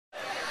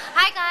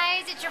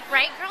guys, it's your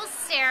Brite Girl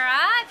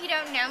Sarah. If you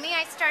don't know me,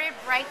 I started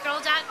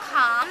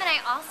BriteGirl.com, and I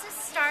also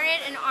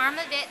started an arm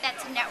of it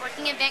that's a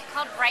networking event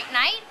called Brite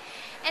Nite.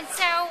 And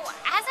so,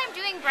 as I'm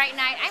doing Brite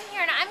Nite, I'm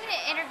here and I'm going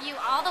to interview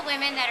all the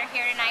women that are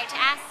here tonight to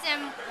ask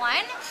them,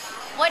 one,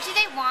 what do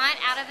they want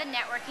out of a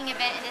networking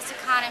event in this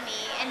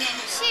economy? And then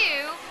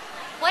two,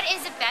 what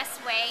is the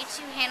best way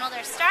to handle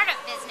their startup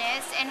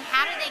business, and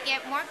how do they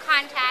get more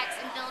contacts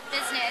and build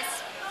business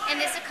in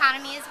this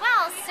economy as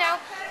well? So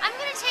I'm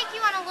going to take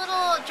you on a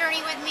little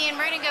journey with me, and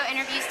we're going to go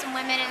interview some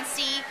women and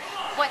see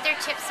what their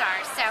tips are.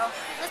 So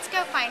let's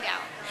go find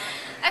out.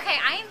 Okay,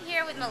 I am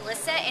here with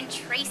Melissa and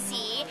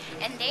Tracy,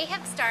 and they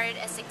have started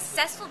a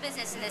successful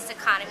business in this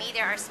economy.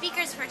 They're our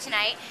speakers for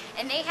tonight,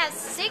 and they have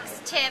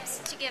 6 tips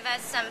to give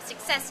us some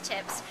success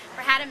tips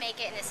for how to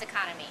make it in this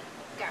economy.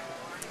 Go.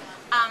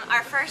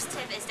 Our first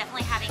tip is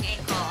definitely having a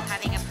goal,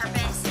 having a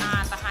purpose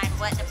behind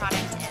what the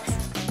product is.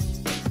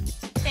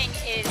 Thing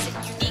is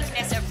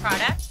uniqueness of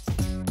product.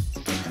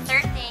 The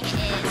third thing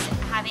is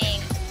having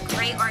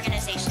great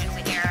organization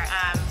with your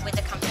with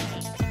the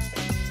company.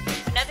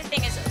 Another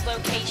thing is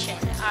location.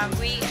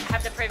 We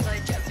have the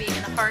privilege of being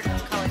in the heart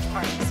of College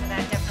Park, so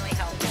that definitely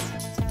helps.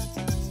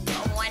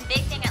 One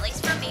big thing, at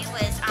least for me,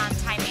 was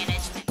time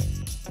management.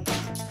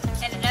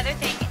 And another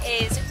thing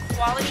is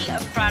quality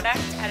of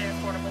product at an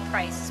affordable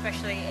price,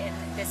 especially in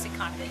this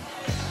economy.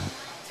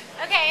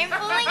 Okay, I'm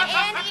pulling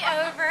Andy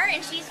over,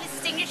 and she's with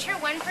Signature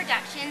One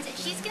Productions, and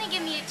she's going to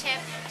give me a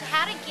tip to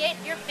how to get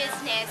your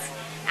business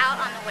out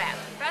on the web.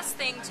 The best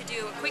thing to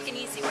do, a quick and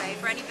easy way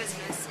for any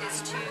business,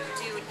 is to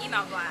do an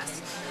email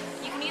blast.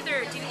 You can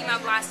either do email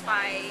blast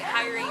by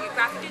hiring a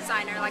graphic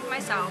designer like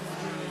myself,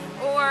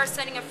 or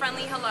sending a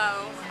friendly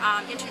hello,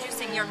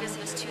 introducing your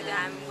business to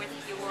them with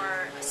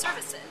your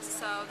services.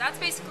 So that's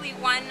basically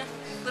one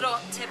little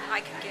tip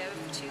I could give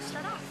to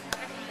start off.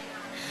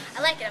 I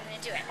like it, I'm going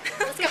to do it.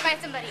 Let's go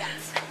find somebody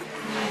else.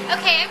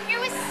 Okay, I'm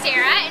here with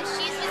Sarah, and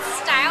she's with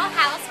Style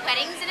House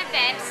Weddings and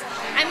Events.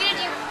 I'm going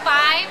to do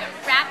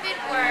 5 rapid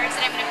words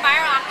that I'm going to fire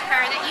off to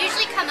her that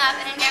usually come up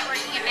in a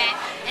networking event,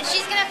 and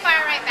she's going to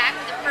fire right back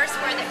with the first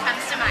word that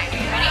comes to mind.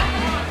 Are you ready?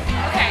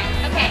 Okay.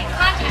 Okay,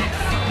 contacts.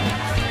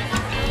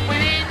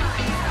 Women,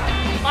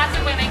 lots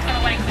of women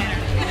come a wedding planner.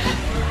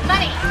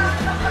 Money.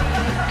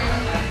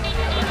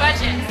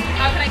 Budget.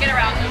 How can I get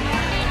around them?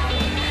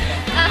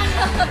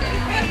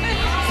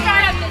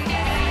 Startup business.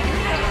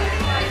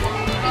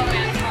 Oh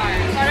man, it's hard.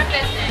 Start a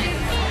business.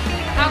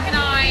 How can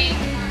I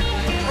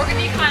work in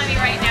the economy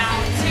right now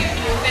to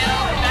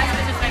build the best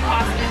business I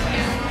possibly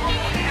can?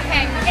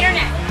 Okay,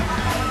 internet.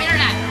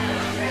 Internet.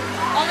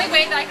 Only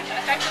way that I can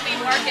effectively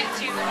market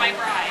to my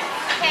bride.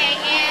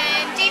 Okay,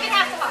 and David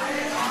Hasselhoff.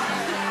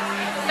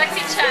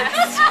 Sexy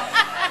chest.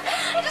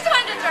 I just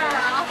wanted to throw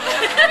her off.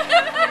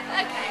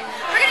 Okay,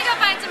 we're going to go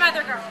find some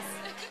other girls.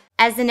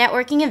 As the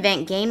networking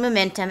event gained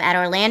momentum at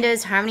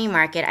Orlando's Harmony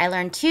Market, I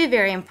learned 2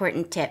 very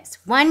important tips.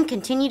 1,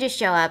 continue to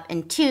show up,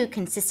 and 2,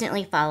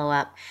 consistently follow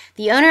up.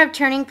 The owner of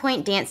Turning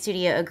Point Dance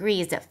Studio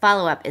agrees that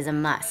follow-up is a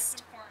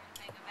must. The most important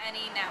thing of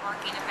any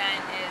networking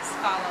event is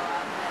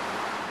follow-up.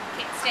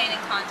 Staying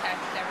in contact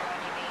with everyone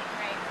you meet.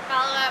 Right.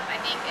 Follow-up, I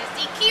think, is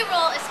the key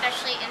role,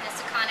 especially in this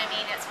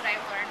economy. That's what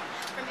I've learned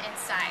from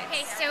inside.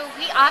 Okay, so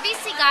we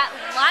obviously got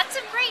lots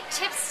of great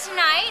tips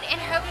tonight,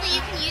 and hopefully you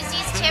can use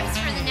these tips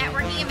for the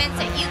networking events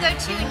that you go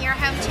to in your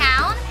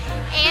hometown,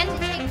 and to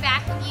take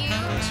back with you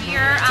to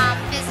your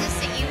business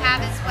that you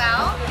have as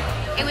well.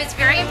 It was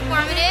very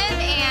informative,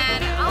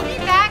 and I'll be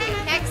back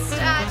next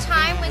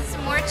time with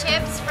some more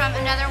tips from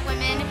another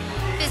woman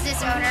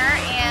business owner,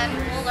 and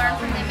we'll learn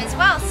from them as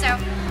well. So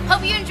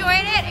hope you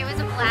enjoyed it. It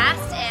was a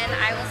blast, and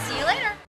I will see you later.